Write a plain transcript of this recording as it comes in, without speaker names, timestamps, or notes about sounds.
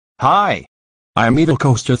Hi. I'm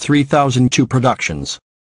EvilCoaster3002 Productions.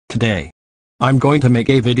 Today, I'm going to make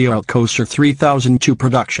a video out EvilCoaster3002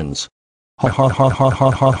 Productions. Ha ha ha ha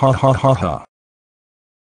ha ha ha ha ha ha.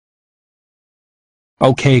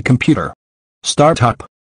 Okay computer. Start up.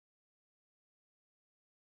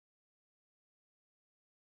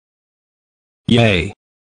 Yay.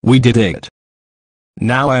 We did it.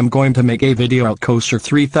 Now I am going to make a video out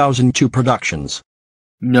EvilCoaster3002 Productions.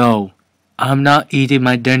 No, I'm not eating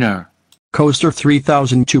my dinner.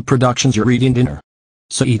 Coaster3002 Productions, you're eating dinner.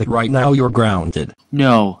 So eat it right now, you're grounded.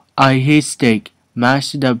 No, I hate steak,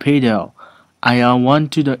 mashed potato. I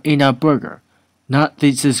want to eat a burger. Not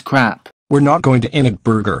this is crap. We're not going to eat a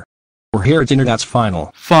burger. We're here at dinner, that's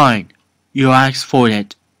final. Fine. You asked for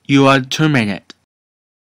it. You are terminated.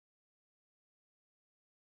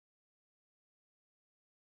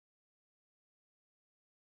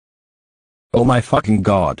 Oh my fucking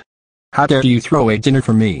god. How dare you throw away dinner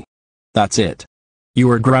for me? That's it.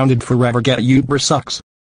 You are grounded forever. Get Uber sucks.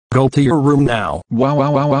 Go to your room now. I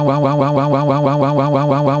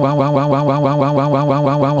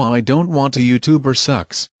don't want a YouTuber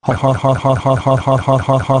sucks. Ha ha ha ha ha ha ha ha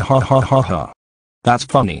ha ha ha ha ha ha. That's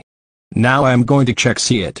funny. Now I am going to check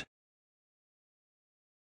see it.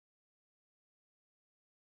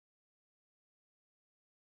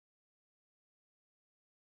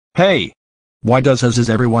 Hey! Why does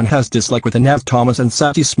everyone has dislike with Inez Thomas and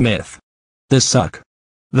Sadie Smith? This suck.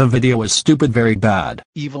 The video is stupid, very bad.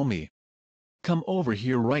 Evil me. Come over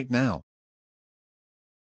here right now.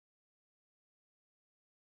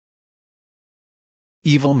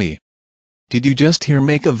 Evil me. Did you just hear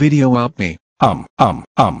make a video out me?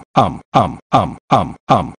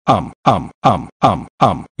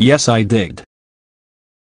 Yes I did.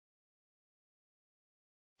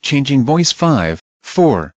 Changing voice 5,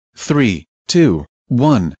 4, 3, 2,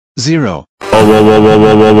 1, 0.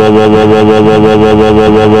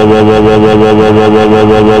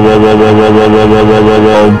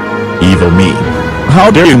 Evil me.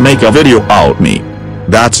 How dare you make a video out me?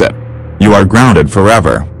 That's it. You are grounded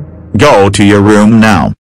forever. Go to your room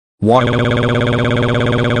now. Why?